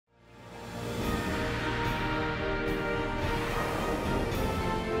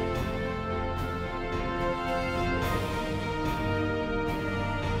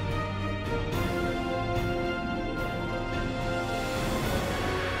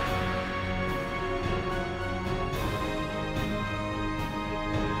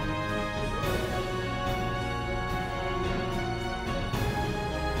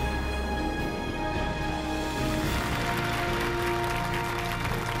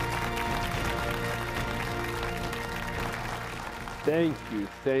Thank you,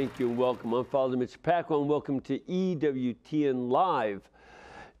 and welcome. I'm Father Mitch Pacwa, and welcome to EWTN Live.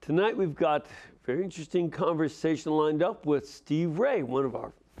 Tonight we've got a very interesting conversation lined up with Steve Ray, one of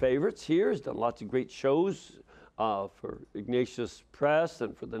our favorites here. He's done lots of great shows for Ignatius Press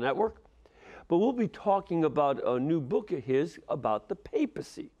and for the network. But we'll be talking about a new book of his about the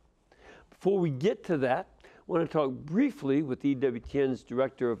papacy. Before we get to that, I want to talk briefly with EWTN's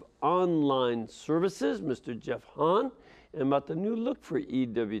Director of Online Services, Mr. Jeff Hahn, and about the new look for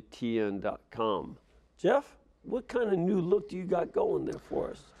EWTN.com. Jeff, what kind of new look do you got going there for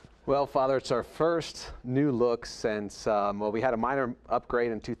us? Well, Father, it's our first new look since, well, we had a minor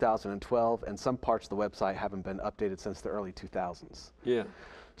upgrade in 2012, and some parts of the website haven't been updated since the early 2000s. Yeah.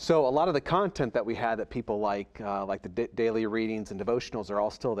 So a lot of the content that we had that people like the daily readings and devotionals are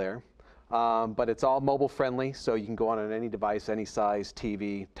all still there. But it's all mobile friendly, so you can go on any device, any size,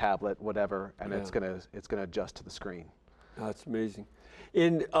 TV, tablet, whatever, and it's gonna adjust to the screen. That's amazing.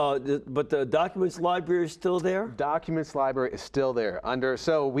 But the documents library is still there? Documents library is still there.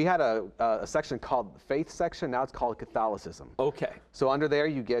 So we had a section called the Faith section. Now it's called Catholicism. Okay. So under there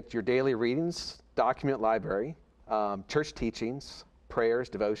you get your daily readings, document library, church teachings, prayers,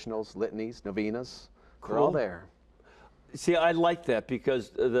 devotionals, litanies, novenas. Cool. They're all there. See, I like that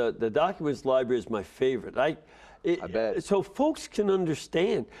because the documents library is my favorite. I bet. So folks can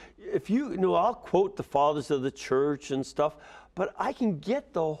understand. If I'll quote the fathers of the church and stuff, but I can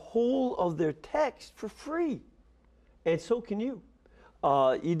get the whole of their text for free. And so can you.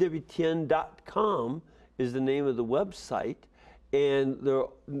 EWTN.com is the name of the website. And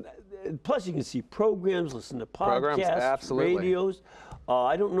plus you can see programs, listen to podcasts, radios.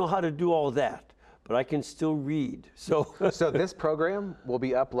 I don't know how to do all that, but I can still read. So this program will be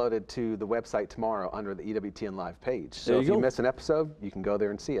uploaded to the website tomorrow under the EWTN Live page. So if you miss an episode, you can go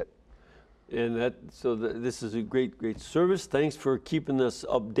there and see it. And this is a great service. Thanks for keeping us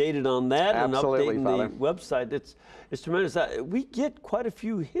updated on that. Absolutely, and updating Father. The website. It's tremendous. We get quite a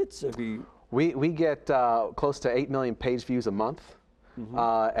few hits every. We get close to 8 million page views a month.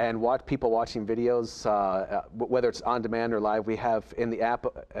 Mm-hmm. And people watching videos, whether it's on demand or live, we have in the app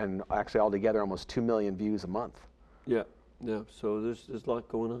and actually altogether almost 2 million views a month. Yeah. So there's a lot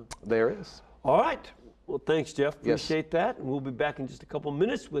going on. There is. All right. Well, thanks, Jeff. Appreciate that. And we'll be back in just a couple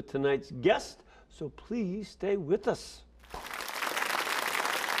minutes with tonight's guest. So please stay with us.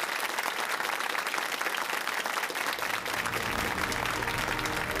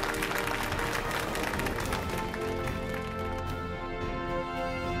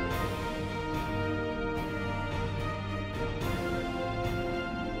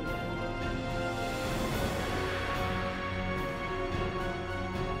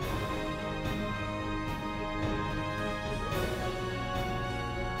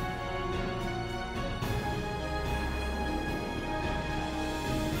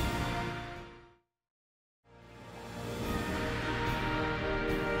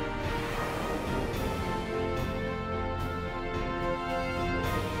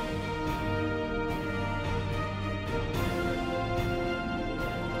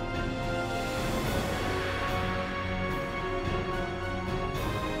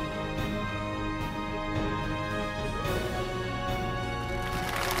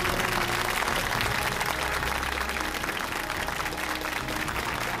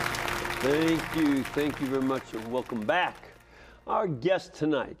 Thank you very much, and welcome back. Our guest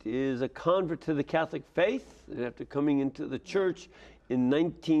tonight is a convert to the Catholic faith, and after coming into the church in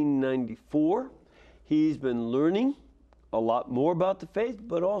 1994, he's been learning a lot more about the faith,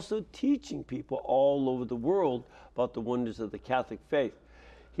 but also teaching people all over the world about the wonders of the Catholic faith.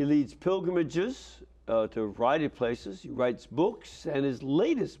 He leads pilgrimages to a variety of places. He writes books, and his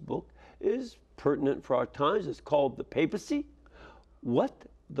latest book is pertinent for our times. It's called The Papacy: What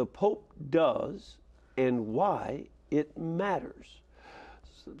the Pope Does and Why It Matters.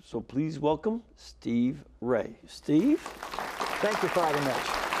 So please welcome Steve Ray. Steve? Thank you, Father Mitch.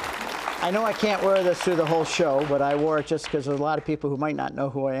 I know I can't wear this through the whole show, but I wore it just because there's a lot of people who might not know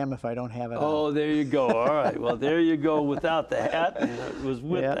who I am if I don't have it on. Oh, there you go. All right. Well, there you go without the hat, and it was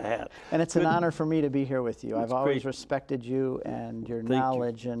with the hat. And it's an honor for me to be here with you. I've always respected you and your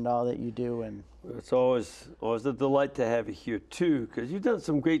knowledge and all that you do. And it's always a delight to have you here, too, because you've done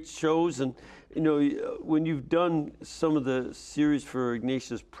some great shows. And, when you've done some of the series for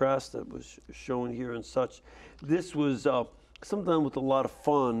Ignatius Press that was shown here and such, this was sometimes with a lot of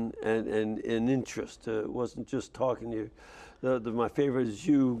fun and interest. It wasn't just talking to you. My favorite is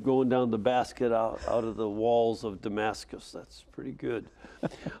you going down the basket out of the walls of Damascus. That's pretty good.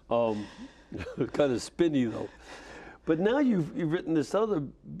 Kind of spinny, though. But now you've written this other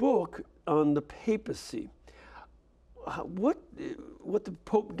book on the papacy. what the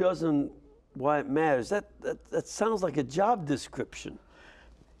Pope does and why it matters, that sounds like a job description.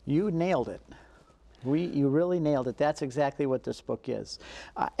 You nailed it. You really nailed it. That's exactly what this book is.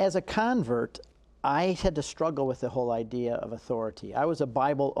 As a convert, I had to struggle with the whole idea of authority. I was a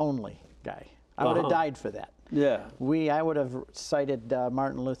Bible-only guy. I would have died for that. Yeah. I would have cited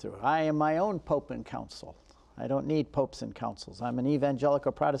Martin Luther. I am my own Pope and council. I don't need popes and councils. I'm an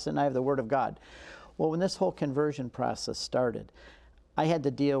evangelical Protestant and I have the Word of God. Well, when this whole conversion process started, I had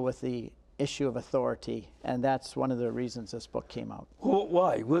to deal with the issue of authority, and that's one of the reasons this book came out.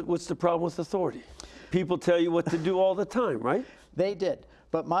 Why? What's the problem with authority? People tell you what to do all the time, right? They did.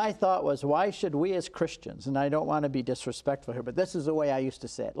 But my thought was, why should we as Christians, and I don't want to be disrespectful here, but this is the way I used to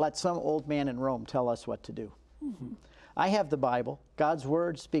say it, let some old man in Rome tell us what to do. Mm-hmm. I have the Bible. God's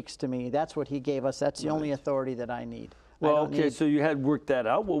Word speaks to me. That's what He gave us. That's the only authority that I need. Well, okay, so you had worked that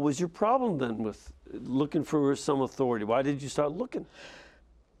out. What was your problem then with looking for some authority? Why did you start looking?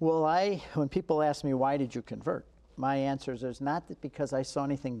 Well, when people ask me, why did you convert? My answer is not that because I saw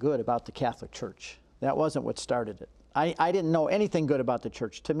anything good about the Catholic Church. That wasn't what started it. I didn't know anything good about the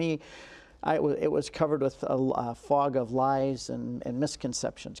church. To me, it was covered with a fog of lies and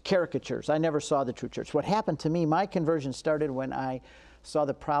misconceptions, caricatures. I never saw the true church. What happened to me, my conversion started when I saw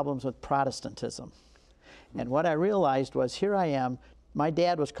the problems with Protestantism. And what I realized was, here I am, my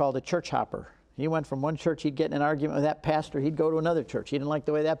dad was called a church hopper. He went from one church, he'd get in an argument with that pastor, he'd go to another church. He didn't like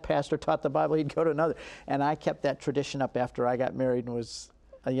the way that pastor taught the Bible, he'd go to another. And I kept that tradition up after I got married and was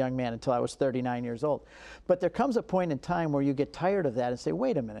a young man until I was 39 years old. But there comes a point in time where you get tired of that and say,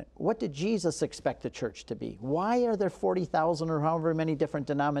 wait a minute, what did Jesus expect the church to be? Why are there 40,000 or however many different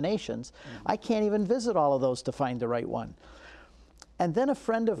denominations? I can't even visit all of those to find the right one. And then a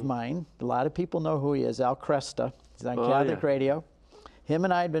friend of mine, a lot of people know who he is, Al Cresta, he's on Catholic Radio. Him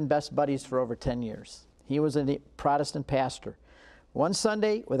and I had been best buddies for over 10 years. He was a Protestant pastor. One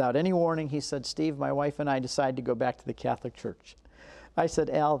Sunday, without any warning, he said, Steve, my wife and I decided to go back to the Catholic Church. I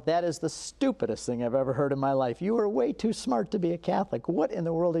said, Al, that is the stupidest thing I've ever heard in my life. You are way too smart to be a Catholic. What in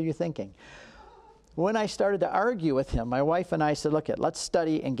the world are you thinking? When I started to argue with him, my wife and I said, look, let's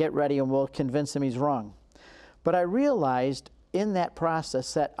study and get ready and we'll convince him he's wrong. But I realized in that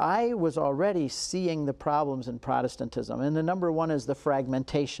process that I was already seeing the problems in Protestantism. And the number one is the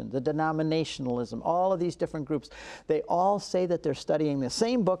fragmentation, the denominationalism, all of these different groups. They all say that they're studying the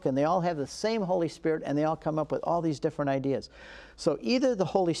same book and they all have the same Holy Spirit and they all come up with all these different ideas. So either the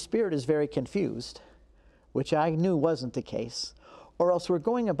Holy Spirit is very confused, which I knew wasn't the case, or else we're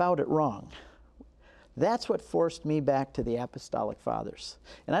going about it wrong. That's what forced me back to the Apostolic Fathers.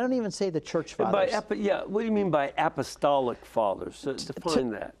 And I don't even say the Church Fathers. What do you mean by Apostolic Fathers? Define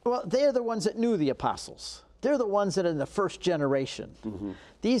that. Well, they're the ones that knew the apostles. They're the ones that are in the first generation. Mm-hmm.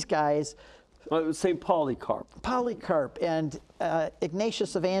 These guys... St. Polycarp. Polycarp and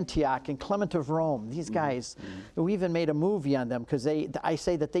Ignatius of Antioch and Clement of Rome. These guys, we even made a movie on them because I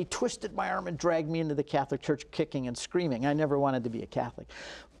say that they twisted my arm and dragged me into the Catholic Church kicking and screaming. I never wanted to be a Catholic.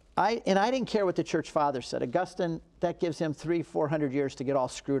 I didn't care what the Church Fathers said. Augustine, that gives him 300-400 years to get all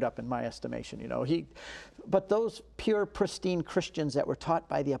screwed up in my estimation, you know. But those pure, pristine Christians that were taught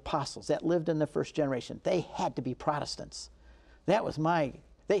by the apostles, that lived in the first generation, they had to be Protestants. That was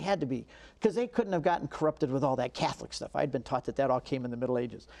they had to be, because they couldn't have gotten corrupted with all that Catholic stuff. I'd been taught that all came in the Middle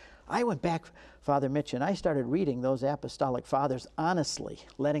Ages. I went back, Father Mitch, and I started reading those Apostolic Fathers honestly,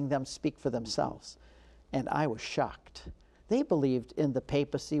 letting them speak for themselves. And I was shocked. They believed in the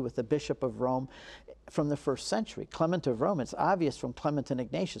papacy with the Bishop of Rome from the first century. Clement of Rome, it's obvious from Clement and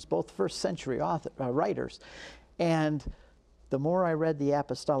Ignatius, both first century writers. And the more I read the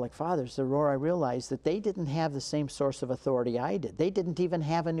Apostolic Fathers, the more I realized that they didn't have the same source of authority I did. They didn't even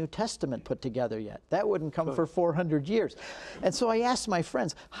have a New Testament put together yet. That wouldn't come for 400 years. And so I asked my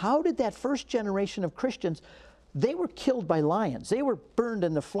friends, how did that first generation of Christians, they were killed by lions. They were burned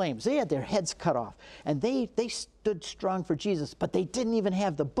in the flames. They had their heads cut off. And they stood strong for Jesus, but they didn't even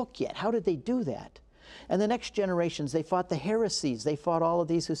have the book yet. How did they do that? And the next generations, they fought the heresies. They fought all of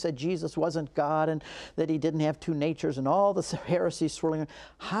these who said Jesus wasn't God and that he didn't have two natures and all the heresies swirling.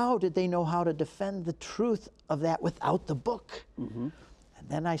 How did they know how to defend the truth of that without the book? Mm-hmm. And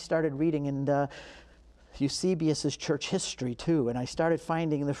then I started reading in Eusebius's church history too, and I started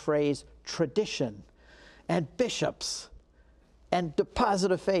finding the phrase tradition and bishops and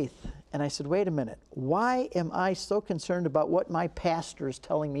deposit of faith. And I said, wait a minute, why am I so concerned about what my pastor is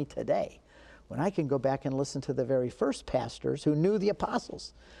telling me today when I can go back and listen to the very first pastors who knew the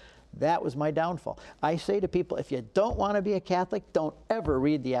apostles? That was my downfall. I say to people, if you don't want to be a Catholic, don't ever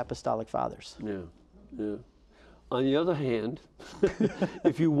read the Apostolic Fathers. Yeah. On the other hand,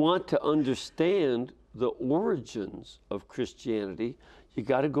 if you want to understand the origins of Christianity, you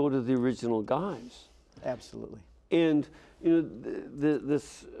got to go to the original guys. Absolutely. And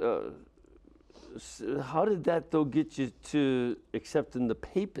how did that though get you to accepting the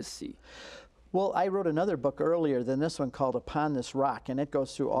papacy? Well, I wrote another book earlier than this one called Upon This Rock, and it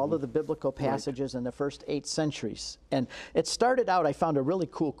goes through all of the biblical passages in the first 8 centuries. And it started out, I found a really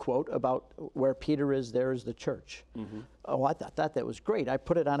cool quote about where Peter is, there is the church. Oh, I thought that was great. I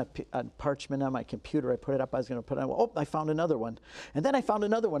put it on a parchment on my computer. I put it up. I was going to put it on. Oh, I found another one. And then I found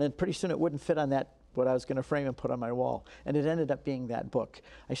another one, and pretty soon it wouldn't fit on that, what I was going to frame and put on my wall. And it ended up being that book.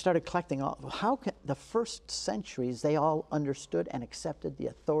 I started collecting how can the first centuries, they all understood and accepted the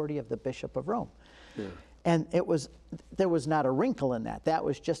authority of the Bishop of Rome. Yeah. And there was not a wrinkle in that. That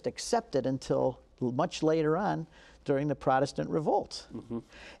was just accepted until much later on during the Protestant revolt.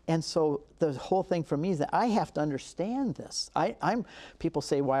 And so the whole thing for me is that I have to understand this. People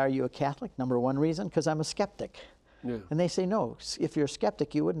say, why are you a Catholic? Number one reason, because I'm a skeptic. Yeah. And they say, no, if you're a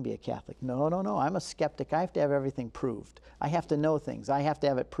skeptic, you wouldn't be a Catholic. No, I'm a skeptic. I have to have everything proved. I have to know things. I have to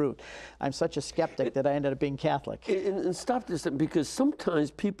have it proved. I'm such a skeptic that I ended up being Catholic. And stop this, because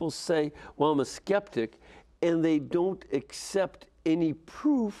sometimes people say, well, I'm a skeptic, and they don't accept any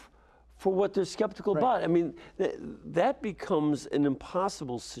proof for what they're skeptical about. I mean, that becomes an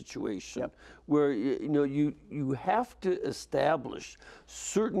impossible situation where you have to establish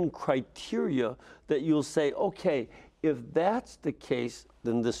certain criteria that you'll say, okay, if that's the case,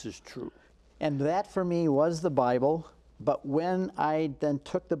 then this is true. And that for me was the Bible, but when I then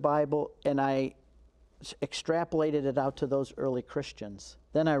took the Bible and I extrapolated it out to those early Christians,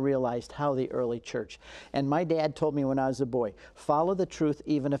 then I realized how the early church, and my dad told me when I was a boy, follow the truth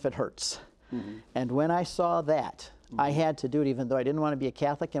even if it hurts. And when I saw that, I had to do it even though I didn't want to be a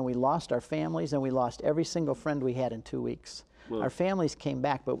Catholic, and we lost our families and we lost every single friend we had in 2 weeks. Our families came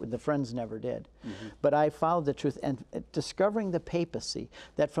back, but the friends never did. But I followed the truth, and discovering the papacy,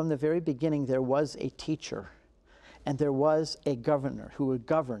 that from the very beginning there was a teacher, and there was a governor who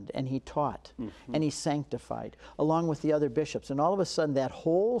governed, and he taught, and he sanctified, along with the other bishops. And all of a sudden, that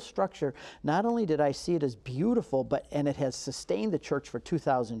whole structure, not only did I see it as beautiful, and it has sustained the church for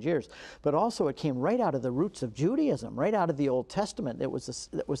 2,000 years, but also it came right out of the roots of Judaism, right out of the Old Testament. It was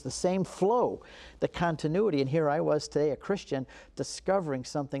the same flow, the continuity. And here I was today, a Christian, discovering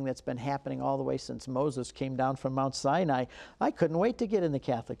something that's been happening all the way since Moses came down from Mount Sinai. I couldn't wait to get in the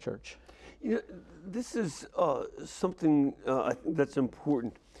Catholic Church. You know, this is something I think that's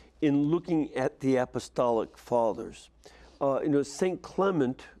important in looking at the apostolic fathers. St.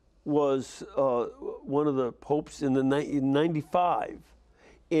 Clement was one of the popes in 95,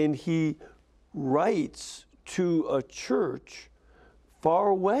 and he writes to a church far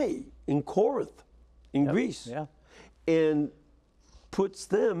away in Corinth, in Greece, and puts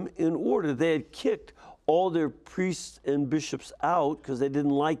them in order. They had kicked all their priests and bishops out because they didn't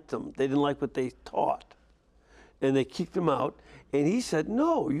like them. They didn't like what they taught. And they kicked them out. And he said,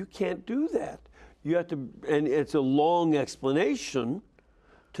 no, you can't do that. You have to, and it's a long explanation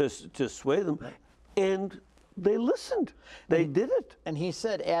to sway them. And they listened. They did it. And he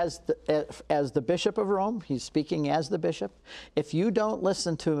said, as the Bishop of Rome, he's speaking as the bishop, if you don't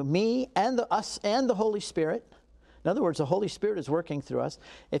listen to me and us and the Holy Spirit, in other words, the Holy Spirit is working through us.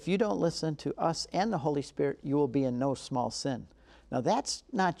 If you don't listen to us and the Holy Spirit, you will be in no small sin. Now, that's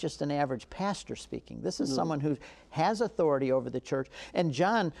not just an average pastor speaking. This is someone who has authority over the church. And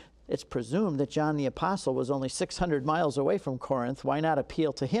John, it's presumed that John the Apostle was only 600 miles away from Corinth. Why not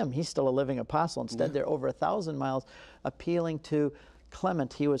appeal to him? He's still a living apostle. Instead, they're over 1,000 miles appealing to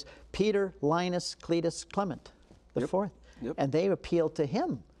Clement. He was Peter, Linus, Cletus, Clement, the fourth. And they appealed to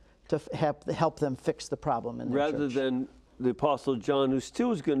him to help them fix the problem in the church. Rather than the Apostle John, who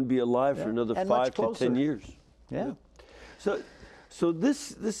still is going to be alive for another 5 to 10 years. So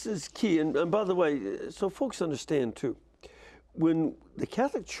this is key. And by the way, so folks understand too, when the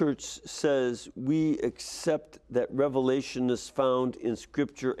Catholic Church says we accept that revelation is found in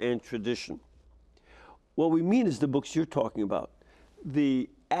Scripture and tradition, what we mean is the books you're talking about, the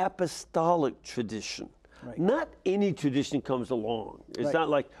apostolic tradition. Not any tradition comes along. It's not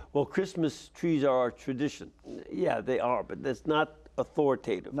like, well, Christmas trees are our tradition. Yeah, they are, but that's not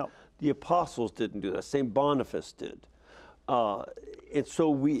authoritative. No. The apostles didn't do that. St. Boniface did. And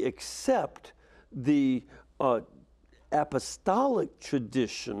so we accept the apostolic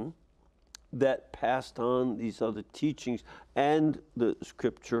tradition that passed on these other teachings and the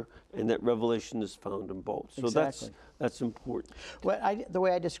Scripture, and that revelation is found in both. So that's important. Well, the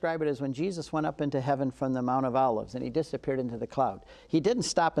way I describe it is when Jesus went up into heaven from the Mount of Olives and he disappeared into the cloud, he didn't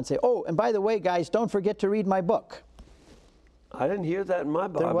stop and say, oh, and by the way, guys, don't forget to read my book. I didn't hear that in my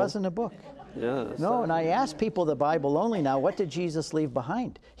Bible. There wasn't a book. Yeah. No, and I ask people the Bible only now, what did Jesus leave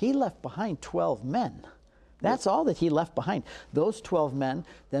behind? He left behind 12 men. That's all that he left behind. Those 12 men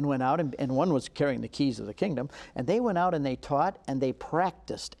then went out, and one was carrying the keys of the kingdom, and they went out and they taught and they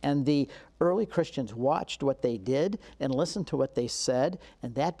practiced. And the early Christians watched what they did and listened to what they said,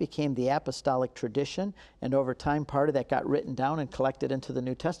 and that became the apostolic tradition. And over time, part of that got written down and collected into the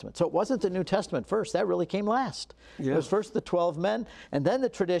New Testament. So it wasn't the New Testament first. That really came last. Yeah. It was first the 12 men, and then the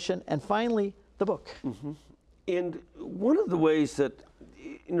tradition, and finally the book. Mm-hmm. And one of the ways that,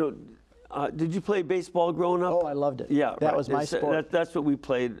 did you play baseball growing up? Oh, I loved it. Yeah, that was my sport. That's what we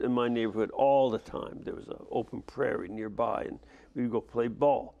played in my neighborhood all the time. There was an open prairie nearby, and we would go play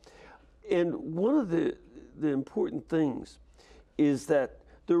ball. And one of the important things is that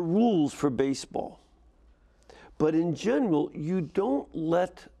there are rules for baseball. But in general, you don't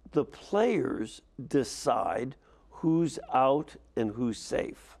let the players decide who's out and who's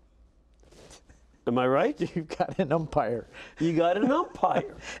safe. Am I right? You've got an umpire. You got an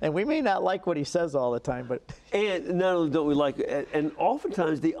umpire. And we may not like what he says all the time, but... And not only don't we like it, and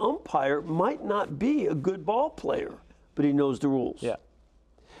oftentimes the umpire might not be a good ball player, but he knows the rules. Yeah.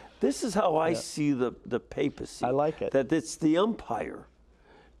 This is how I see the papacy. I like it. That it's the umpire.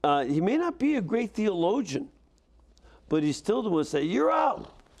 He may not be a great theologian, but he's still the one to say, you're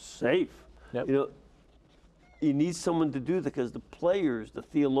out. Safe. Yep. You need someone to do that because the players, the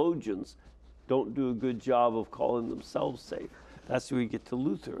theologians, don't do a good job of calling themselves safe. That's where we get to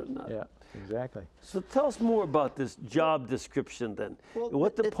Luther and that. Yeah, exactly. So tell us more about this job description then,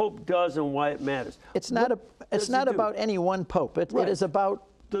 what the Pope does and why it matters. It's not about any one Pope. It is about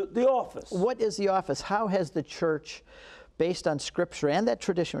the office. What is the office? How has the Church, based on Scripture and that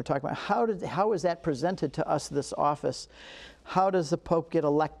tradition we're talking about, how is that presented to us, this office? How does the Pope get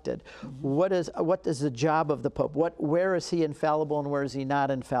elected? What is the job of the Pope? Where is he infallible and where is he not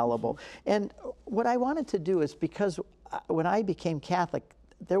infallible? And what I wanted to do is, because when I became Catholic,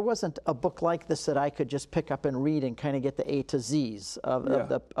 there wasn't a book like this that I could just pick up and read and kind of get the A to Z's of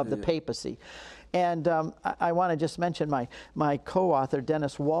the papacy. And I want to just mention my co-author,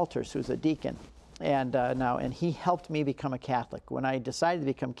 Dennis Walters, who's a deacon. And and he helped me become a Catholic. When I decided to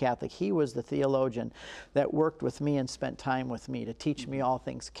become Catholic, he was the theologian that worked with me and spent time with me to teach me all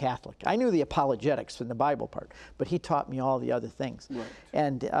things Catholic. I knew the apologetics and the Bible part, but he taught me all the other things. Right.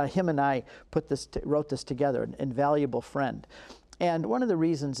 And him and I wrote this together, an invaluable friend. And one of the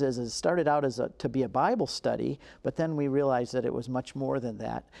reasons is it started out as to be a Bible study, but then we realized that it was much more than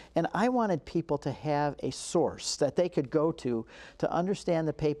that. And I wanted people to have a source that they could go to understand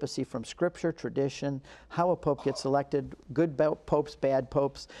the papacy from Scripture, tradition, how a pope gets elected, good popes, bad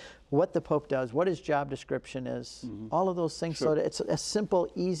popes, what the Pope does, what his job description is, all of those things. Sure. So it's a simple,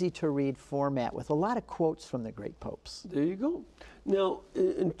 easy-to-read format with a lot of quotes from the great popes. There you go. Now,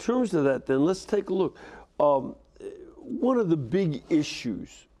 in terms of that, then, let's take a look. One of the big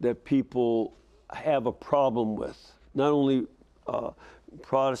issues that people have a problem with, not only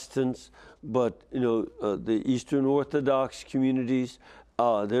Protestants, but the Eastern Orthodox communities,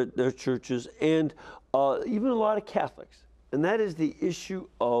 their churches, and even a lot of Catholics, and that is the issue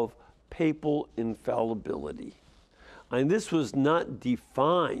of papal infallibility. And this was not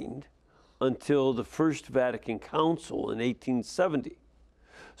defined until the First Vatican Council in 1870.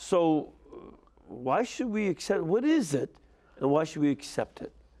 So why should we accept, what is it, and why should we accept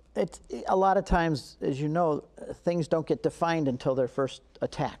it? A lot of times, as you know, things don't get defined until they're first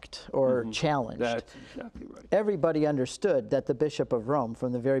attacked or challenged. That's exactly right. Everybody understood that the Bishop of Rome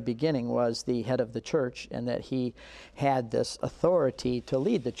from the very beginning was the head of the church, and that he had this authority to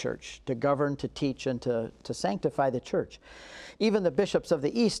lead the church, to govern, to teach, and to sanctify the church. Even the bishops of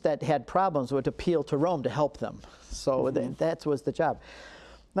the East that had problems would appeal to Rome to help them. So that was the job.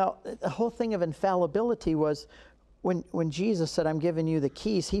 Now, the whole thing of infallibility was when Jesus said, I'm giving you the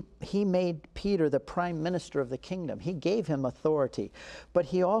keys, he made Peter the prime minister of the kingdom. He gave him authority, but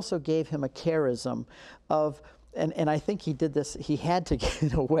he also gave him a charism of, and I think he did this, he had to get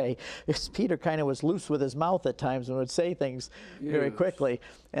in a way, because Peter kind of was loose with his mouth at times and would say things very quickly.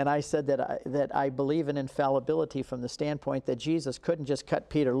 And I said that I believe in infallibility from the standpoint that Jesus couldn't just cut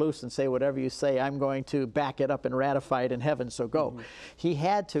Peter loose and say, whatever you say, I'm going to back it up and ratify it in heaven, so go. He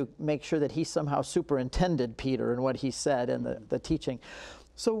had to make sure that he somehow superintended Peter and what he said and the teaching.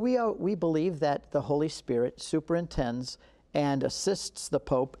 So we believe that the Holy Spirit superintends and assists the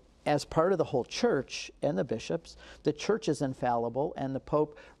Pope as part of the whole church and the bishops. The church is infallible, and the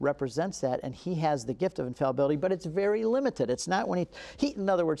Pope represents that, and he has the gift of infallibility, but it's very limited. It's not when he in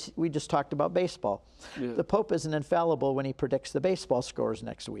other words, we just talked about baseball. Yeah. The Pope isn't infallible when he predicts the baseball scores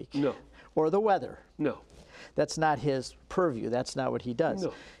next week. No. Or the weather. No. That's not his purview. That's not what he does.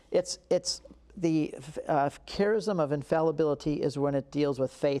 No. It's the charism of infallibility is when it deals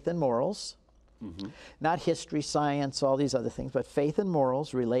with faith and morals, not history, science, all these other things, but faith and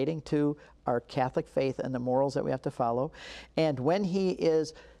morals relating to our Catholic faith and the morals that we have to follow. And when he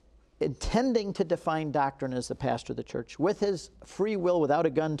is intending to define doctrine as the pastor of the church with his free will without a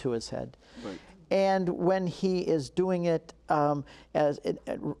gun to his head, Right. and when he is doing it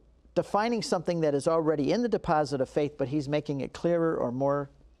defining something that is already in the deposit of faith, but he's making it clearer or more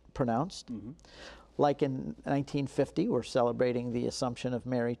pronounced. Like in 1950, we're celebrating the Assumption of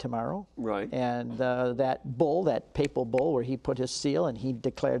Mary tomorrow. Right. And that bull, that papal bull, where he put his seal and he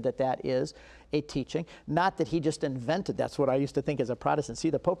declared that that is a teaching. Not that he just invented. That's what I used to think as a Protestant. See,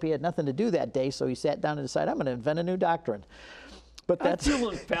 the Pope, he had nothing to do that day, so he sat down and decided, I'm going to invent a new doctrine. But that's I feel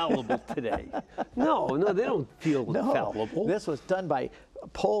infallible today. No, they don't feel infallible. This was done by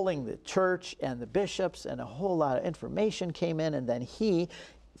polling the church and the bishops, and a whole lot of information came in, and then he,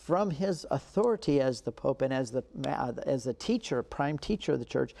 from his authority as the Pope and as the teacher, prime teacher of the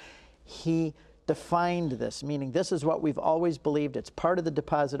church, he defined this, meaning this is what we've always believed. It's part of the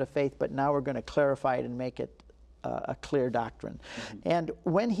deposit of faith, but now we're going to clarify it and make it a clear doctrine. And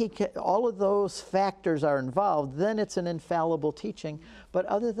when all of those factors are involved, then it's an infallible teaching. But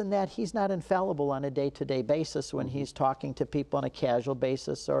other than that, he's not infallible on a day-to-day basis when he's talking to people on a casual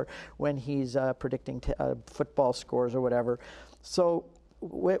basis, or when he's predicting football scores or whatever. So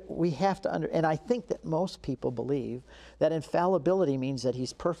we have to and I think that most people believe that infallibility means that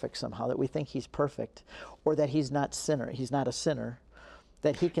he's perfect somehow, that we think he's perfect, or that he's not a sinner,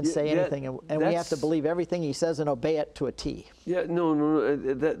 that he can say anything, and we have to believe everything he says and obey it to a T. Yeah, no.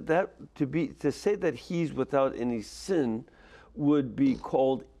 To say that he's without any sin would be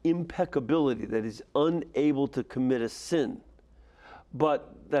called impeccability, that he's unable to commit a sin.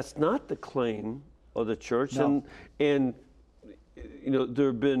 But that's not the claim of the church. No. And there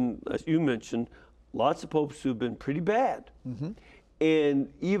have been, as you mentioned, lots of popes who've been pretty bad.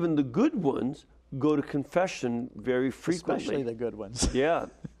 And even the good ones go to confession very frequently. Especially the good ones. Yeah.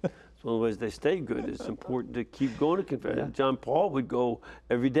 It's one of the ways they stay good. It's important to keep going to confession. Yeah. John Paul would go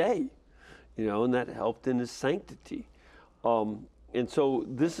every day, and that helped in his sanctity. And so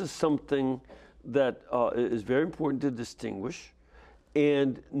this is something that is very important to distinguish.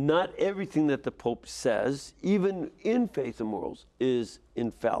 And not everything that the Pope says, even in faith and morals, is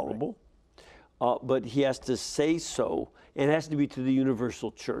infallible. Right. But he has to say so, and it has to be to the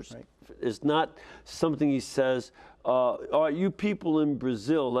universal church. Right. It's not something he says, all right, you people in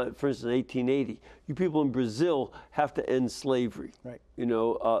Brazil, for instance, 1880, you people in Brazil have to end slavery. Right.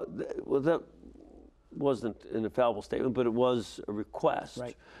 Well, that wasn't an infallible statement, but it was a request.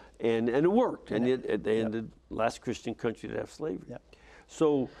 Right. And it worked, and they ended the last Christian country to have slavery. Yep.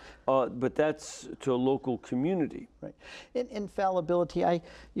 So, but that's to a local community. Right. In infallibility, I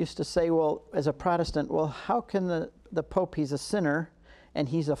used to say, well, as a Protestant, well, how can the Pope, he's a sinner, and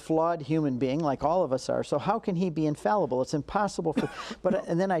he's a flawed human being like all of us are, so how can he be infallible? It's impossible for,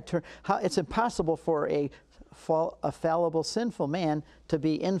 and then it's impossible for a fallible, sinful man to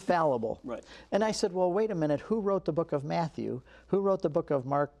be infallible. Right. And I said, well, wait a minute, who wrote the book of Matthew? Who wrote the book of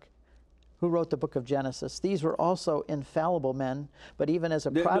Mark? Who wrote the book of Genesis? These were also infallible men, but even as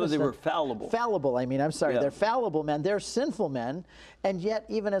a Protestant... No, they were fallible. Fallible, I'm sorry. Yeah. They're fallible men. They're sinful men, and yet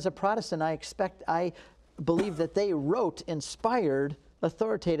even as a Protestant, I believe that they wrote inspired,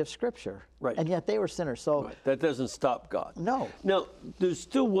 authoritative Scripture. Right. And yet they were sinners. So right. That doesn't stop God. No. Now, there's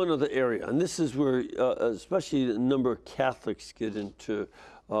still one other area, and this is where especially a number of Catholics get into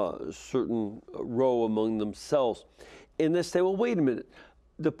a certain row among themselves. And they say, well, wait a minute.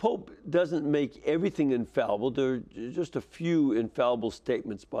 The Pope doesn't make everything infallible. There are just a few infallible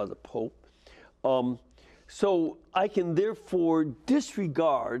statements by the Pope. So I can therefore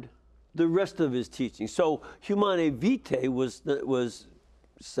disregard the rest of his teaching. So Humanae Vitae was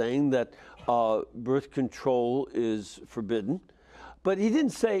saying that birth control is forbidden, but he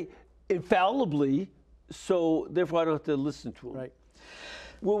didn't say infallibly, so therefore I don't have to listen to him. Right.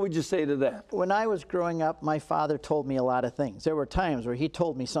 What would you say to that? When I was growing up, my father told me a lot of things. There were times where he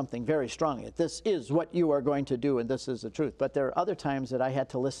told me something very strongly, that this is what you are going to do and this is the truth. But there are other times that I had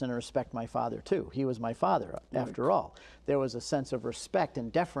to listen and respect my father too. He was my father, after all. There was a sense of respect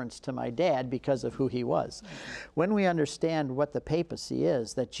and deference to my dad because of who he was. When we understand what the papacy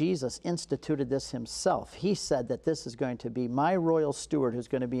is, that Jesus instituted this himself, he said that this is going to be my royal steward who's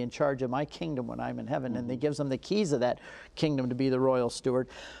going to be in charge of my kingdom when I'm in heaven, and he gives him the keys of that kingdom to be the royal steward.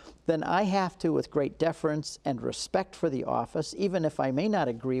 Then I have to, with great deference and respect for the office, even if I may not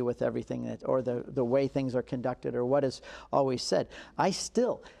agree with everything or the way things are conducted or what is always said, I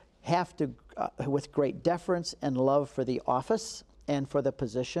still have to with great deference and love for the office and for the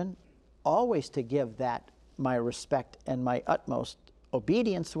position, always to give that my respect and my utmost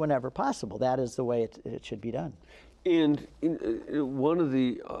obedience whenever possible. That is the way it should be done. And one of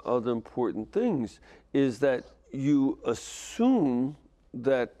the other important things is that you assume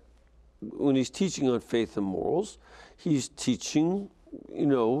that when he's teaching on faith and morals, he's teaching,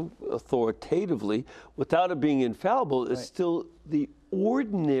 authoritatively, without it being infallible. It's still the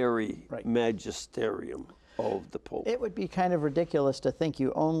ordinary magisterium of the Pope. It would be kind of ridiculous to think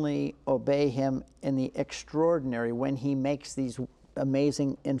you only obey him in the extraordinary when he makes these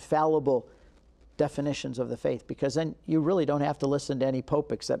amazing, infallible definitions of the faith, because then you really don't have to listen to any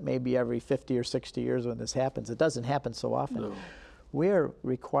pope except maybe every 50 or 60 years when this happens. It doesn't happen so often. No. We're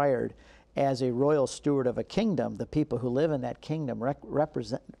required as a royal steward of a kingdom, the people who live in that kingdom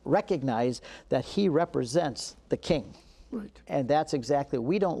recognize that he represents the king. Right. And that's exactly,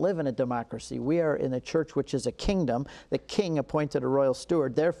 we don't live in a democracy. We are in a church which is a kingdom. The king appointed a royal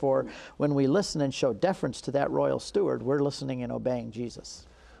steward. Therefore, when we listen and show deference to that royal steward, we're listening and obeying Jesus.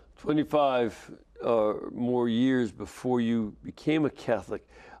 25 more years before you became a Catholic,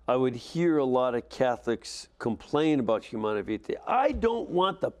 I would hear a lot of Catholics complain about Humanae Vitae. I don't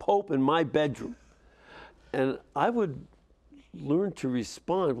want the Pope in my bedroom. And I would learn to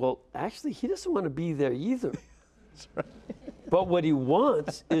respond, well, actually, he doesn't want to be there either. That's right. But what he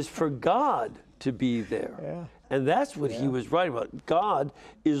wants is for God to be there. Yeah. And that's what he was writing about. God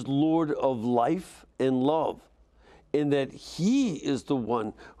is Lord of life and love, in that he is the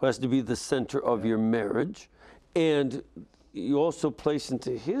one who has to be the center of your marriage. And you also place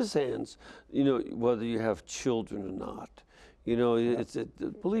into his hands, whether you have children or not.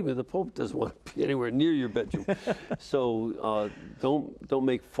 Believe me, the Pope doesn't want to be anywhere near your bedroom. So don't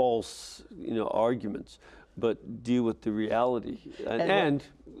make false, arguments, but deal with the reality. And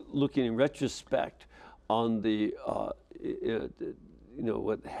looking in retrospect on the,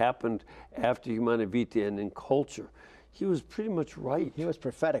 what happened after Humanae Vitae and in culture, he was pretty much right. He was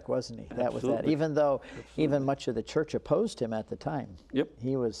prophetic, wasn't he? That was Absolutely. that. Even though even much of the church opposed him at the time. Yep.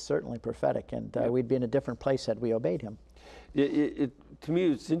 He was certainly prophetic, and we'd be in a different place had we obeyed him. To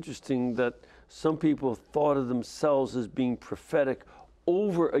me, it's interesting that some people thought of themselves as being prophetic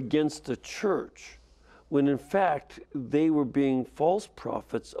over against the church, when in fact they were being false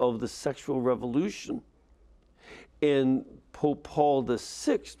prophets of the sexual revolution. And Pope Paul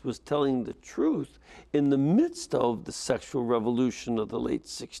VI was telling the truth in the midst of the sexual revolution of the late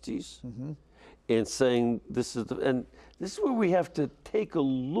 60s, and saying this is where we have to take a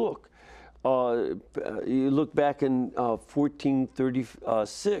look. You look back in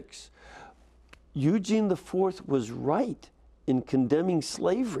 1436, Eugene IV was right in condemning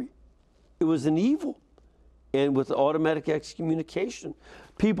slavery. It was an evil, and with automatic excommunication.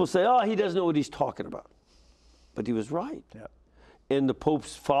 People say, oh, he doesn't know what he's talking about. But he was right. Yeah. And the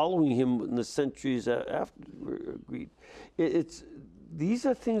popes following him in the centuries after agreed. These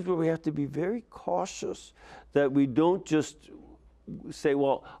are things where we have to be very cautious that we don't just say,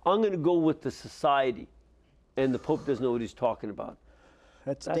 well, I'm going to go with the society, and the Pope doesn't know what he's talking about.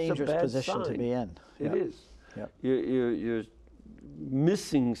 That's a dangerous position to be in. It is. Yep. You're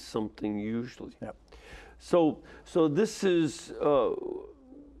missing something usually. Yep. So this is, I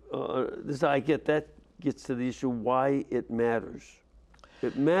get that gets to the issue why it matters.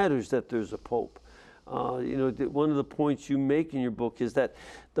 It matters that there's a Pope. One of the points you make in your book is that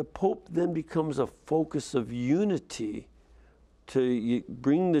the Pope then becomes a focus of unity to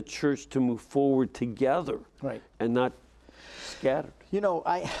bring the church to move forward together, right, and not scattered.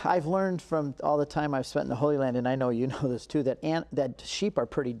 I've learned from all the time I've spent in the Holy Land, and I know you know this too, that sheep are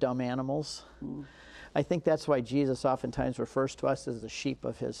pretty dumb animals. I think that's why Jesus oftentimes refers to us as the sheep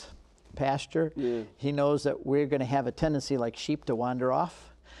of his pasture. Yeah. He knows that we're going to have a tendency like sheep to wander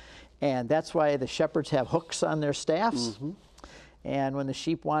off. And that's why the shepherds have hooks on their staffs. And when the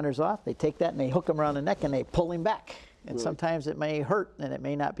sheep wanders off, they take that and they hook him around the neck and they pull him back. And sometimes it may hurt and it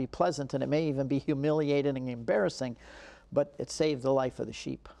may not be pleasant and it may even be humiliating and embarrassing, but it saves the life of the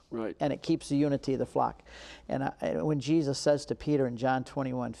sheep. Right. And it keeps the unity of the flock. And when Jesus says to Peter in John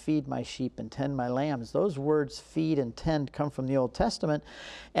 21, feed my sheep and tend my lambs, those words feed and tend come from the Old Testament.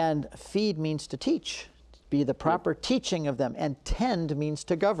 And feed means to teach, be the proper teaching of them. And tend means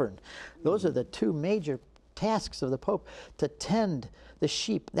to govern. Those are the two major tasks of the Pope, to tend the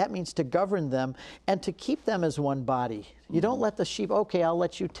sheep. That means to govern them and to keep them as one body. You don't let the sheep, okay, I'll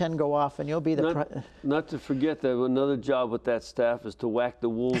let you 10 go off and you'll be the... Not to forget that another job with that staff is to whack the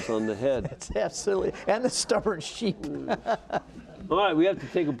wolves on the head. That's absolutely, and the stubborn sheep. All right, we have to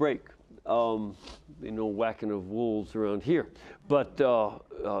take a break. whacking of wolves around here. But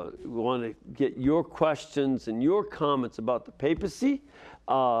we want to get your questions and your comments about the papacy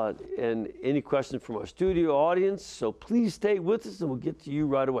and any questions from our studio audience. So please stay with us and we'll get to you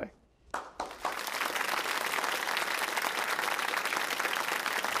right away.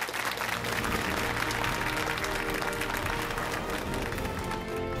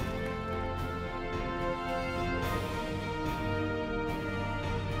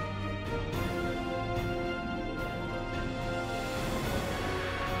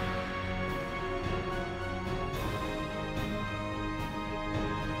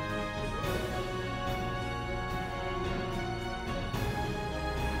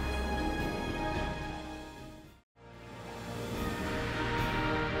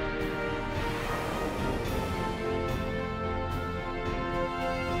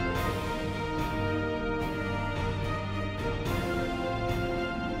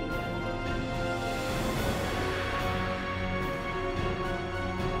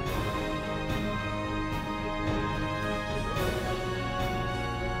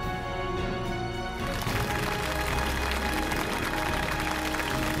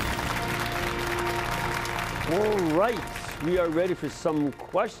 All right, we are ready for some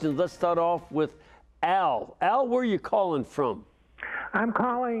questions. Let's start off with Al. Al, where are you calling from? I'm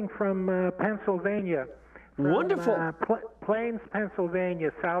calling from Pennsylvania. Wonderful. Plains,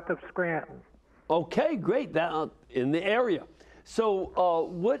 Pennsylvania, south of Scranton. Okay, great. That in the area. So,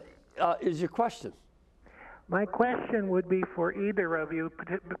 what is your question? My question would be for either of you,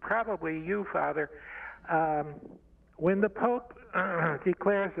 probably you, Father. When the Pope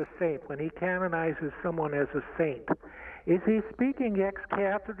declares a saint, when he canonizes someone as a saint, is he speaking ex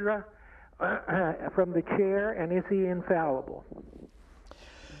cathedra from the chair, and is he infallible?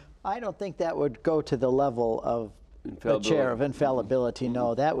 I don't think that would go to the level of the chair of infallibility.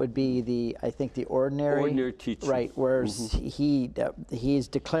 No, that would be I think the ordinary teaching. Right, whereas he's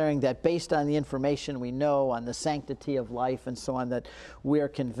declaring that based on the information we know on the sanctity of life and so on, that we are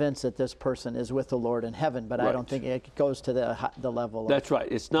convinced that this person is with the Lord in heaven. But I don't think it goes to the level. That's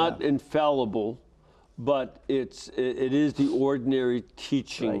right. It's not infallible, but it is the ordinary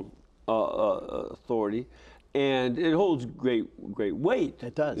teaching authority. And it holds great weight.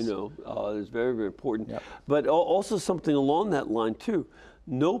 It does. It's very, very important. Yep. But also something along that line, too.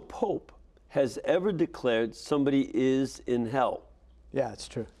 No pope has ever declared somebody is in hell. Yeah, it's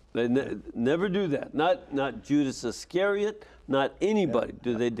true. They never do that. Not Judas Iscariot, not anybody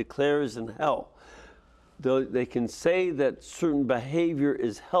do they declare is in hell. They can say that certain behavior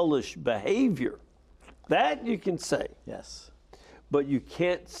is hellish behavior. That you can say. Yes. But you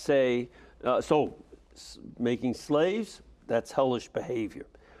can't say, making slaves, that's hellish behavior.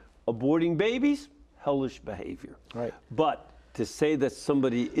 Aborting babies, hellish behavior. Right. But to say that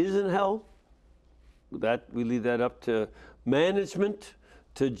somebody is in hell, that we leave that up to management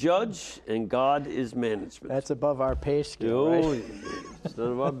to judge, and God is management. That's above our pay scale, right? It's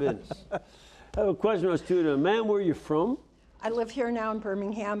none of our business. I have a question for a student. Ma'am, where are you from? I live here now in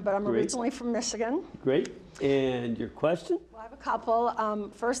Birmingham, but I'm originally from Michigan. Great. And your question? Well, I have a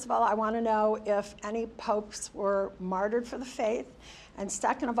couple. First of all, I want to know if any popes were martyred for the faith. And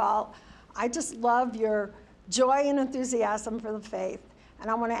second of all, I just love your joy and enthusiasm for the faith. And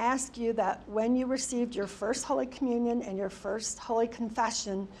I want to ask you that when you received your first Holy Communion and your first Holy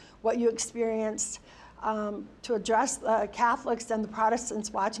Confession, what you experienced to address the Catholics and the Protestants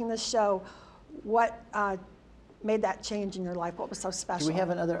watching this show, what made that change in your life? What was so special? Do we have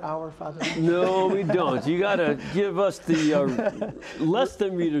another hour, Father? No, we don't. You got to give us the less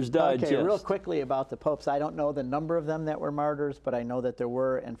than Reader's Digest. Okay, real quickly about the popes. I don't know the number of them that were martyrs, but I know that there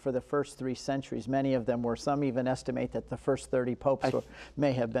were, and for the first 3 centuries, many of them were. Some even estimate that the first 30 popes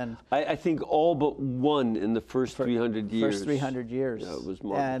may have been. I think all but one in the first 300 years. First 300 years. Was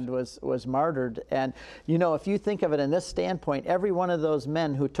martyred. And was martyred. And, if you think of it in this standpoint, every one of those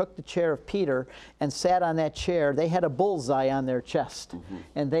men who took the chair of Peter and sat on that chair, they had a bullseye on their chest,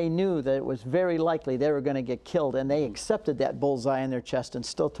 and they knew that it was very likely they were going to get killed, and they accepted that bullseye on their chest and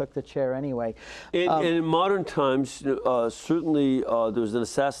still took the chair anyway. And in modern times, certainly there was an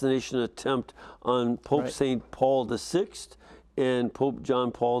assassination attempt on Pope St. Paul VI and Pope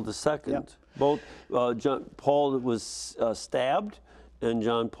John Paul II. Yep. Both Paul was stabbed, and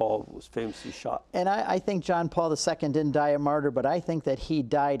John Paul was famously shot. And I think John Paul II didn't die a martyr, but I think that he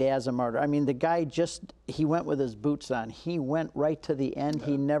died as a martyr. I mean, the guy he went with his boots on. He went right to the end.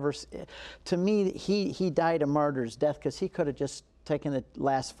 He never, to me, he died a martyr's death because he could have just taken the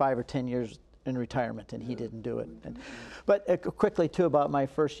last 5 or 10 years in retirement, and he didn't do it. But quickly, too, about my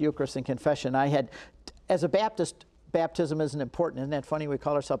first Eucharist and confession, I had, as a Baptist, baptism isn't important. Isn't that funny? We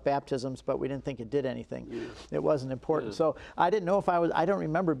call ourselves baptisms, but we didn't think it did anything. Yeah. It wasn't important. Yeah. So I didn't know if I don't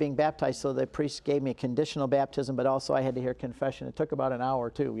remember being baptized, so the priest gave me a conditional baptism, but also I had to hear confession. It took about an hour,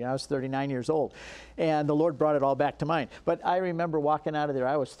 too. I was 39 years old, and the Lord brought it all back to mind. But I remember walking out of there.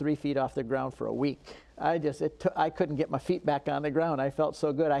 I was 3 feet off the ground for a week. I couldn't get my feet back on the ground. I felt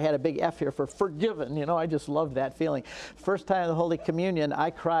so good. I had a big F here for forgiven. I just loved that feeling. First time of the Holy Communion,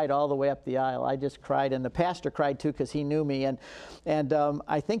 I cried all the way up the aisle. I just cried, and the pastor cried too because he knew me. And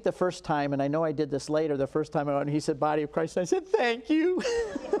I think the first time, and I know I did this later, the first time I went, he said, "Body of Christ," I said, "Thank you."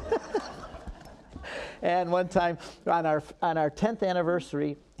 And one time on our 10th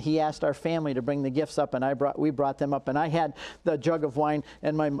anniversary, he asked our family to bring the gifts up, and we brought them up. And I had the jug of wine,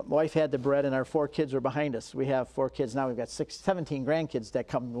 and my wife had the bread, and our 4 kids were behind us. We have 4 kids now. We've got 17 grandkids that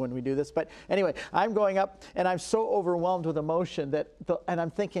come when we do this. But anyway, I'm going up, and I'm so overwhelmed with emotion and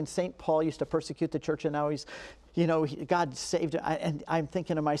I'm thinking St. Paul used to persecute the church, and now he's, God saved him. And I'm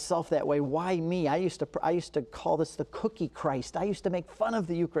thinking to myself that way, why me? I used to call this the cookie Christ. I used to make fun of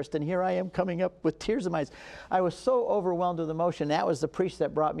the Eucharist, and here I am coming up with tears in my eyes. I was so overwhelmed with emotion. That was the priest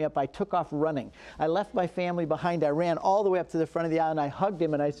that brought me up. I took off running. I left my family behind. I ran all the way up to the front of the aisle, and I hugged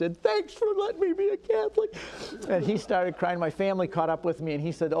him, and I said, "Thanks for letting me be a Catholic." And he started crying. My family caught up with me, and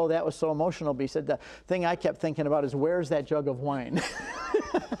he said, "Oh, that was so emotional." But he said, "The thing I kept thinking about is, where's that jug of wine?"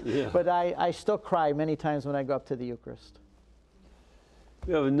 Yeah. But I still cry many times when I go up to the Eucharist.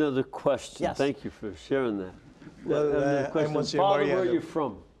 We have another question. Yes. Thank you for sharing that. Well, I'm Monsignor Father, Mariano. where are you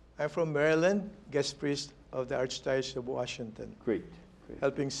from? I'm from Maryland, guest priest of the Archdiocese of Washington. Great.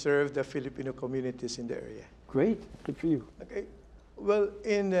 Helping serve the Filipino communities in the area. Great. Good for you. Okay. Well,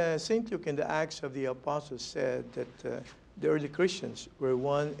 in St. Luke, in the Acts of the Apostles, said that the early Christians were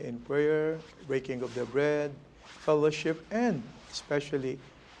one in prayer, breaking of the bread, fellowship, and especially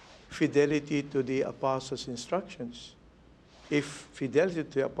fidelity to the apostles' instructions. If fidelity to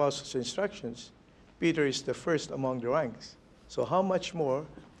the apostles' instructions, Peter is the first among the ranks. So how much more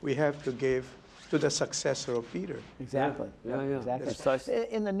we have to give to the successor of Peter? Exactly. Yeah. Exactly.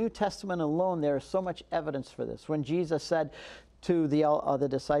 In the New Testament alone, there is so much evidence for this. When Jesus said to the other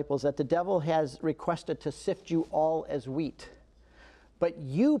disciples that the devil has requested to sift you all as wheat, but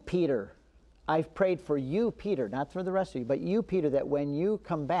you, Peter, I've prayed for you, Peter, not for the rest of you, but you, Peter, that when you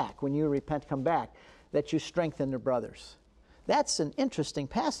come back, when you repent, come back, that you strengthen the brothers. That's an interesting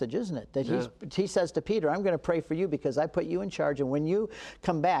passage, isn't it? That he says to Peter, I'm going to pray for you because I put you in charge, and when you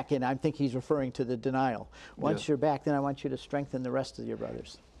come back, and I think he's referring to the denial, once you're back, then I want you to strengthen the rest of your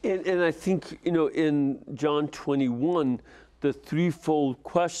brothers. And I think, in John 21, the threefold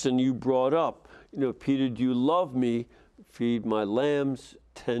question you brought up, Peter, do you love me? Feed my lambs,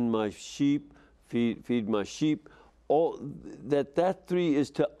 tend my sheep, feed my sheep. All that 3 is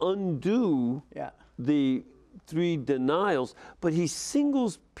to undo the 3 denials, but he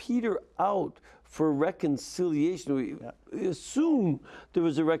singles Peter out for reconciliation. We assume there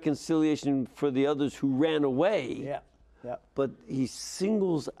was a reconciliation for the others who ran away, but he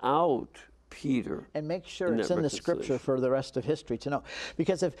singles out Peter. And make sure it's in the scripture for the rest of history to know.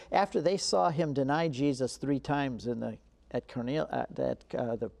 Because if after they saw him deny Jesus 3 times at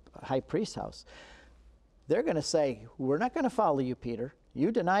the high priest's house, they're going to say, we're not going to follow you, Peter.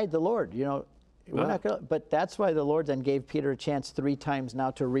 You denied the Lord, We're not gonna, but that's why the Lord then gave Peter a chance 3 times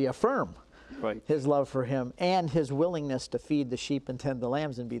now to reaffirm his love for him and his willingness to feed the sheep and tend the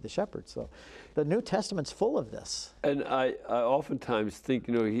lambs and be the shepherd. So the New Testament's full of this. And I oftentimes think,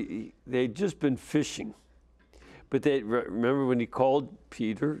 they'd just been fishing. But remember when he called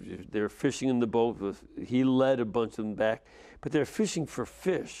Peter, they were fishing in the boat. He led a bunch of them back. But they're fishing for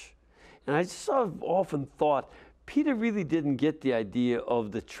fish. And I just often thought, Peter really didn't get the idea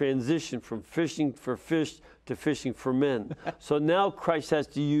of the transition from fishing for fish to fishing for men. So now Christ has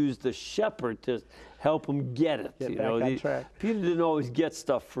to use the shepherd to help him get it. Get back on track. Peter didn't always get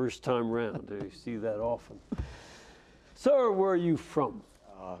stuff first time around. You see that often. Sir, where are you from?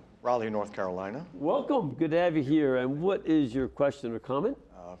 Raleigh, North Carolina. Welcome. Good to have you here. And what is your question or comment?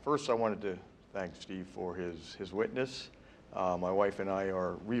 First, I wanted to thank Steve for his witness. My wife and I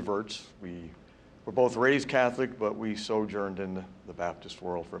are reverts. We're both raised Catholic, but we sojourned in the Baptist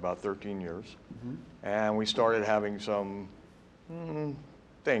world for about 13 years. Mm-hmm. And we started having some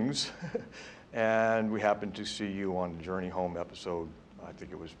things. And we happened to see you on the Journey Home episode, I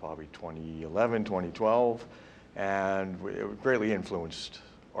think it was probably 2011, 2012. And it greatly influenced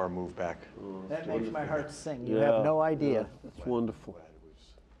our move back. That makes my heart sing. You have no idea. That's wonderful.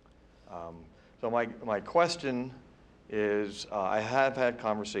 So my question is, I have had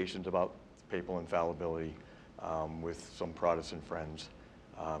conversations about papal infallibility with some Protestant friends.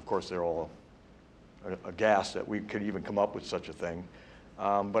 Of course, they're all aghast that we could even come up with such a thing.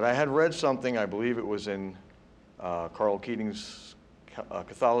 But I had read something, I believe it was in Carl Keating's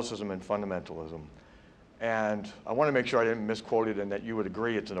Catholicism and Fundamentalism. And I want to make sure I didn't misquote it and that you would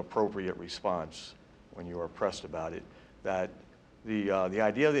agree it's an appropriate response when you are pressed about it, that the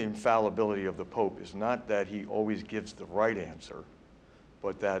idea of the infallibility of the Pope is not that he always gives the right answer,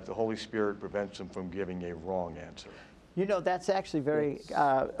 but that the Holy Spirit prevents him from giving a wrong answer. You know, that's actually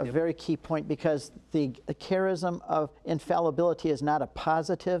a very key point, because the charism of infallibility is not a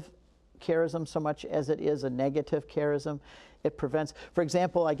positive charism so much as it is a negative charism. It prevents, for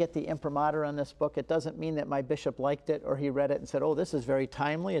example, I get the imprimatur on this book. It doesn't mean that my bishop liked it or he read it and said, oh, this is very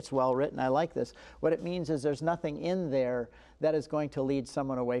timely, it's well written, I like this. What it means is there's nothing in there that is going to lead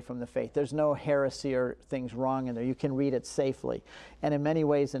someone away from the faith. There's no heresy or things wrong in there. You can read it safely. And in many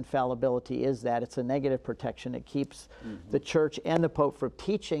ways, infallibility is that. It's a negative protection. It keeps the church and the Pope from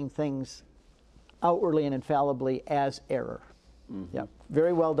teaching things outwardly and infallibly as error. Yeah,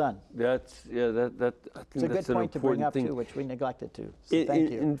 very well done. That's I think it's a that's good point to bring up thing. too, which we neglected to. So thank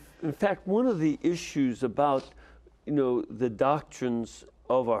you. In fact, one of the issues about the doctrines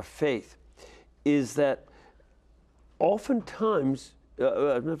of our faith is that oftentimes,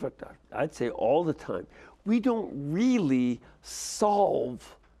 I'd say all the time, we don't really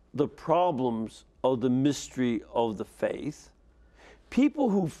solve the problems of the mystery of the faith. People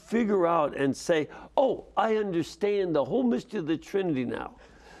who figure out and say, oh, I understand the whole mystery of the Trinity now.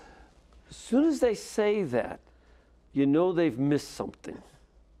 As soon as they say that, they've missed something.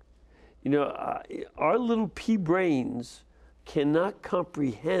 Our little pea brains cannot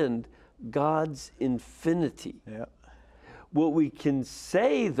comprehend God's infinity. Yeah. What we can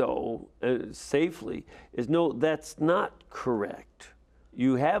say, though, safely, is no, that's not correct.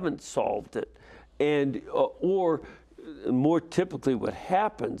 You haven't solved it. And, or more typically what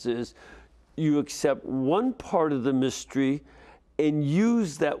happens is you accept one part of the mystery and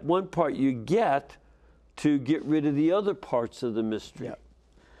use that one part you get to get rid of the other parts of the mystery. Yep.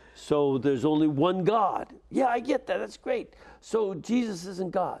 So there's only one God. Yeah, I get that. That's great. So Jesus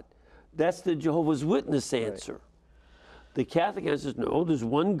isn't God. That's the Jehovah's Witness answer. Right. The Catholic answer is no, there's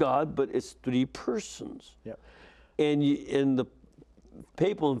one God, but it's three persons. Yep. And the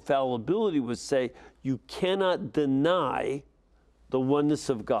papal infallibility would say you cannot deny the oneness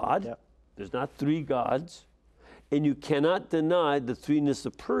of God. Yep. There's not three gods. And you cannot deny the threeness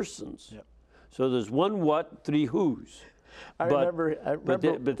of persons. Yep. So there's one what, three who's. I remember,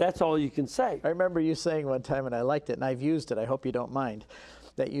 but that's all you can say. I remember you saying one time, and I liked it, and I've used it, I hope you don't mind,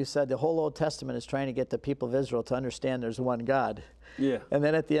 that you said the whole Old Testament is trying to get the people of Israel to understand there's one God. Yeah. And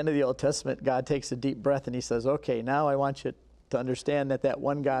then at the end of the Old Testament, God takes a deep breath and he says, okay, now I want you to understand that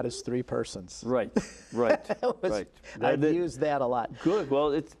one God is three persons. Right, right, right. I've used that a lot. Good.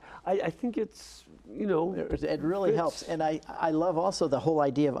 Well, I think it's, it really helps. And I love also the whole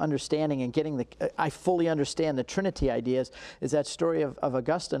idea of understanding and getting I fully understand the Trinity ideas, is that story of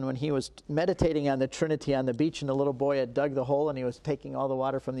Augustine when he was meditating on the Trinity on the beach, and the little boy had dug the hole and he was taking all the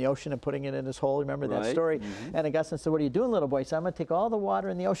water from the ocean and putting it in his hole. Remember that story? Mm-hmm. And Augustine said, what are you doing, little boy? He said, I'm going to take all the water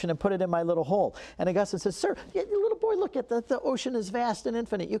in the ocean and put it in my little hole. And Augustine said, sir, little boy, look at the ocean is vast and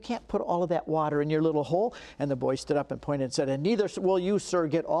infinite. You can't put all of that water in your little hole. And the boy stood up and pointed and said, and neither will you, sir,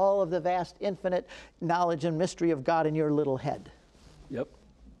 get all of the vast, infinite knowledge and mystery of God in your little head. Yep.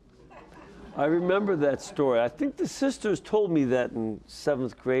 I remember that story. I think the sisters told me that in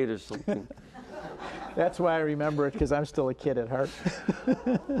 7th grade or something. That's why I remember it, because I'm still a kid at heart.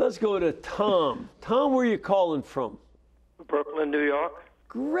 Let's go to Tom. Tom, where are you calling from? Brooklyn, New York.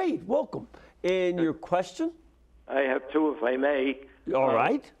 Great, welcome. And your question? I have two, if I may. All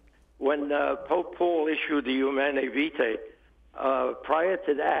right. When Pope Paul issued the Humanae Vitae, prior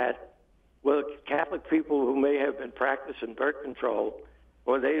to that, will Catholic people who may have been practicing birth control,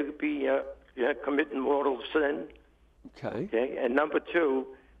 will they be committing mortal sin? Okay. And number two,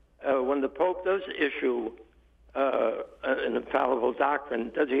 when the Pope does issue an infallible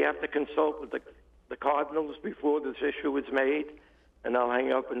doctrine, does he have to consult with the cardinals before this issue is made? And I'll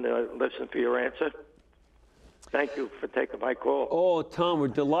hang up and listen for your answer. Thank you for taking my call. Oh, Tom, we're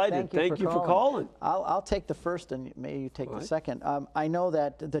delighted. Thank you for calling. I'll take the first, and may you take the second. I know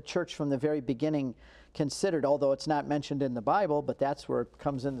that the church from the very beginning considered, although it's not mentioned in the Bible, but that's where it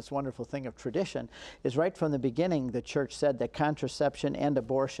comes in, this wonderful thing of tradition, is right from the beginning the church said that contraception and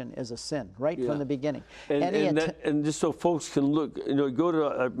abortion is a sin, from the beginning. And just so folks can look, go to,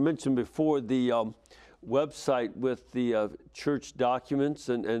 I mentioned before, the website with the church documents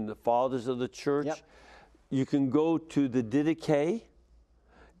and the fathers of the church. Yep. You can go to the Didache,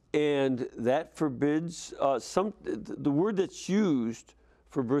 and that forbids the word that's used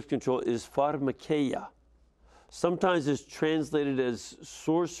for birth control is pharmakeia. Sometimes it's translated as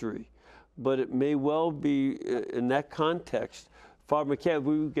sorcery, but it may well be, in that context, pharmakeia,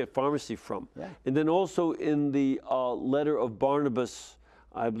 we would get pharmacy from. Yeah. And then also in the letter of Barnabas,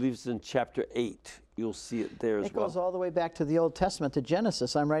 I believe it's in chapter 8. You'll see it there as well. It goes all the way back to the Old Testament, to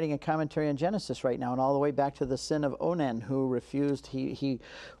Genesis. I'm writing a commentary on Genesis right now, and all the way back to the sin of Onan, who refused. He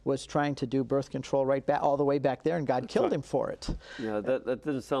was trying to do birth control right back, all the way back there, and God killed him for it. Yeah, that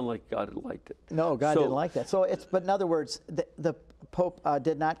doesn't sound like God liked it. No, God didn't like that. So but in other words, the Pope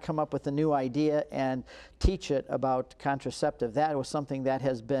did not come up with a new idea and teach it about contraceptive. That was something that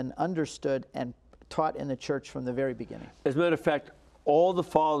has been understood and taught in the church from the very beginning. As a matter of fact, all the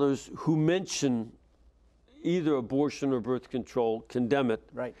fathers who mention either abortion or birth control condemn it.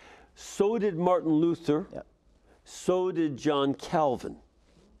 Right. So did Martin Luther. Yep. So did John Calvin.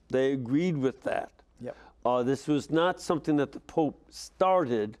 They agreed with that. Yep. This was not something that the Pope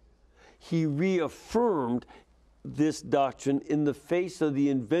started. He reaffirmed this doctrine in the face of the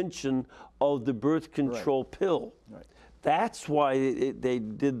invention of the birth control pill. Right. That's why they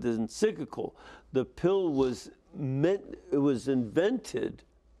did the encyclical. The pill was invented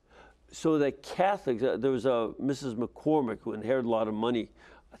so that Catholics, there was a Mrs. McCormick who inherited a lot of money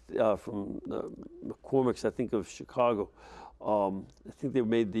from McCormick's, I think, of Chicago. I think they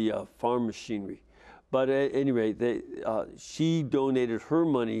made the farm machinery. But at any rate, she donated her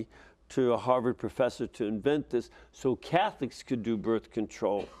money to a Harvard professor to invent this so Catholics could do birth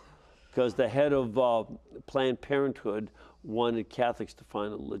control, because the head of Planned Parenthood wanted Catholics to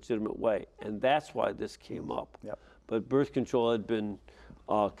find a legitimate way. And that's why this came up. Yep. But birth control had been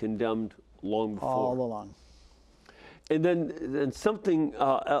condemned long before. All along. And then something,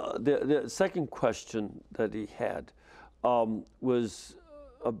 the second question that he had was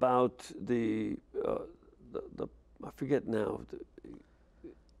about the I forget now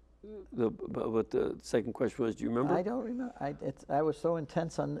what the second question was. Do you remember? I don't remember. I was so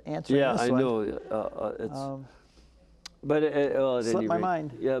intense on answering this one. Yeah, I know. It's. But slipped my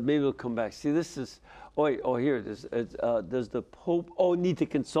mind. Yeah, maybe it'll come back. See, this is. Oh, here it is. Does the Pope need to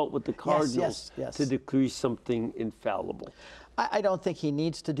consult with the cardinals yes. to decree something infallible? I don't think he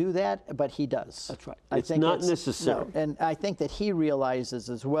needs to do that, but he does. That's right. It's not necessary. No, and I think that he realizes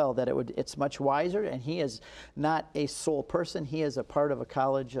as well that it's much wiser, and he is not a sole person. He is a part of a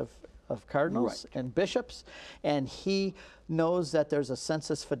college of cardinals and bishops, and he knows that there's a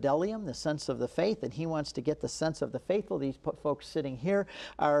sensus fidelium, the sense of the faith, and he wants to get the sense of the faithful. These folks sitting here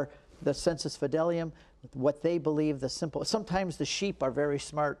are the sensus fidelium, what they believe, the simple. Sometimes the sheep are very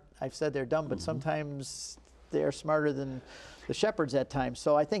smart. I've said they're dumb, but sometimes they're smarter than the shepherds at times.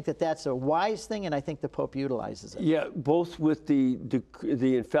 So I think that that's a wise thing, and I think the Pope utilizes it. Yeah, both with the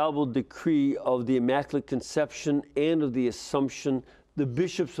infallible decree of the Immaculate Conception and of the Assumption. The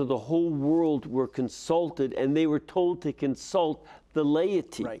bishops of the whole world were consulted, and they were told to consult the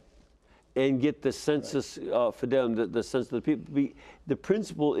laity and get the sensus fidelium, the sense of the people. The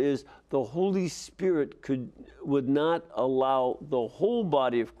principle is the Holy Spirit would not allow the whole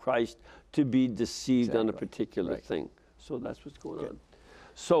body of Christ to be deceived on a particular thing. So that's what's going on.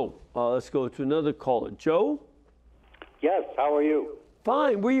 So let's go to another caller. Joe? Yes, how are you?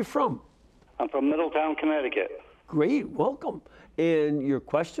 Fine. Where are you from? I'm from Middletown, Connecticut. Great, welcome. And your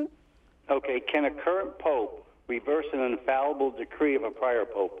question? Okay, can a current pope reverse an infallible decree of a prior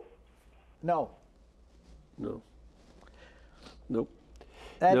pope? No. No. Nope.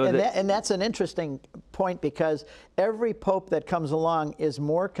 And that's an interesting point, because every pope that comes along is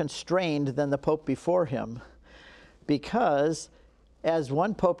more constrained than the pope before him, because as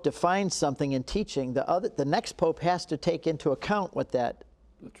one pope defines something in teaching, the next pope has to take into account what that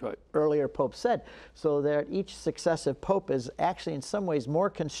earlier pope said. So that each successive pope is actually in some ways more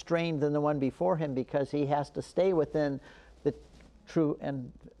constrained than the one before him, because he has to stay within the true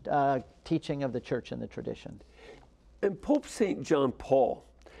and teaching of the church and the tradition. And Pope St. John Paul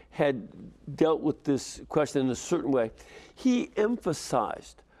had dealt with this question in a certain way. He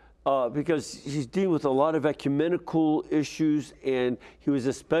emphasized, because he's dealing with a lot of ecumenical issues, and he was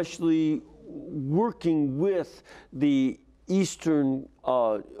especially working with the Eastern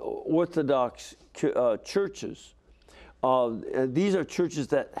Orthodox churches. These are churches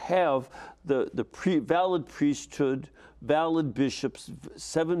that have the valid priesthood, valid bishops,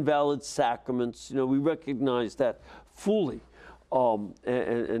 7 valid sacraments. We recognize that fully,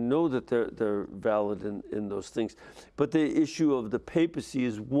 and know that they're valid in those things. But the issue of the papacy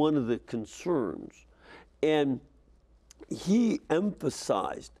is one of the concerns. And he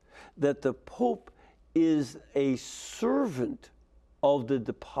emphasized that the Pope is a servant of the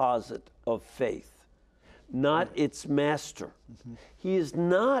deposit of faith. not its master. He is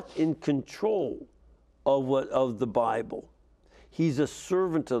not in control of the Bible. He's a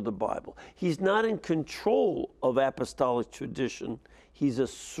servant of the Bible. He's not in control of apostolic tradition. He's a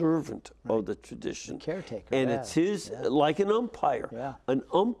servant of the tradition. Caretaker. And it's his, like an umpire. Yeah. An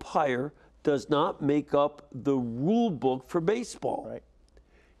umpire does not make up the rule book for baseball. Right.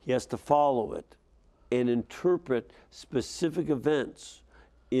 He has to follow it and interpret specific events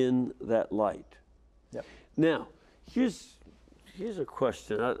in that light. Yep. Now, here's a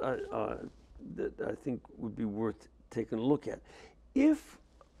question that I think would be worth taking a look at. If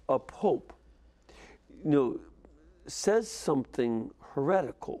a pope, says something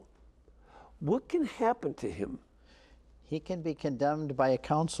heretical, what can happen to him? He can be condemned by a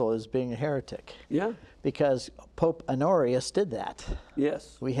council as being a heretic. Yeah. Because Pope Honorius did that.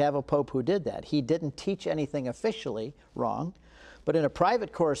 Yes. We have a pope who did that. He didn't teach anything officially wrong, but in a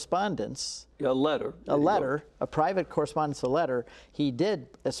private correspondence, a private correspondence, a letter, he did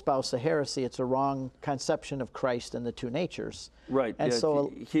espouse a heresy. It's a wrong conception of Christ and the two natures. Right. And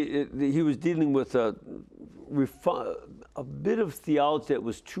so he was dealing with a bit of theology that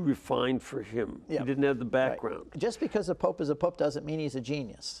was too refined for him. Yeah. He didn't have the background. Right. Just because a pope is a pope doesn't mean he's a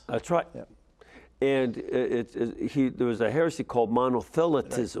genius. That's right. Yeah. And there was a heresy called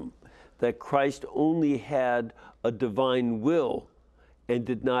monothelitism, that Christ only had a divine will and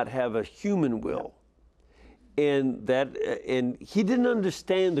did not have a human will. And he didn't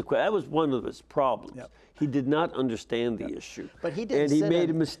understand the question. That was one of his problems. Yep. He did not understand the issue. But he didn't and he sit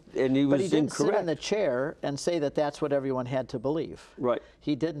made in, a mistake, and he but was he didn't incorrect. sit in the chair and say that that's what everyone had to believe. Right.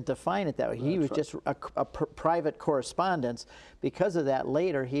 He didn't define it that way. He was just a private correspondence. Because of that,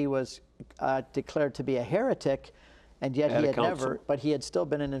 later he was declared to be a heretic, and yet he had never, but he had still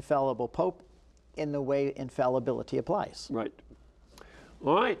been an infallible pope in the way infallibility applies. Right.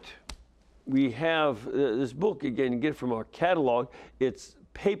 All right. We have this book, again, you get it from our catalog. It's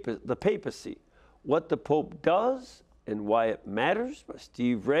The Papacy, What the Pope Does and Why It Matters by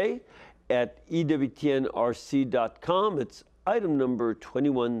Steve Ray at EWTNRC.com. It's item number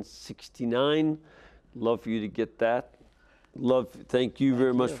 2169. Love for you to get that. Thank you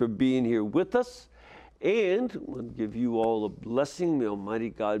very much for being here with us. And we'll give you all a blessing. May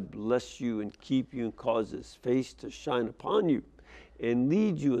Almighty God bless you and keep you and cause His face to shine upon you and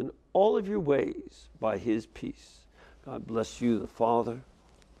lead you in all of your ways by His peace. God bless you, the Father,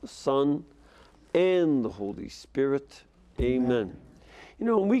 the Son, and the Holy Spirit. Amen.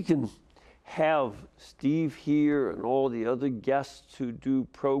 We can have Steve here and all the other guests who do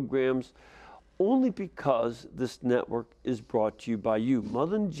programs only because this network is brought to you by you.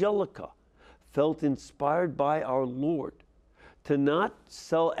 Mother Angelica felt inspired by our Lord to not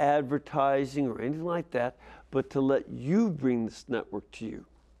sell advertising or anything like that, but to let you bring this network to you.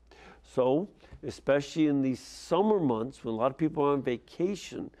 So, especially in these summer months when a lot of people are on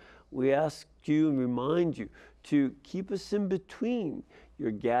vacation, we ask you and remind you to keep us in between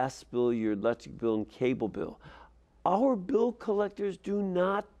your gas bill, your electric bill, and cable bill. Our bill collectors do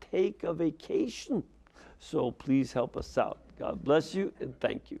not take a vacation, so please help us out. God bless you and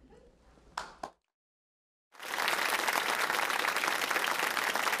thank you.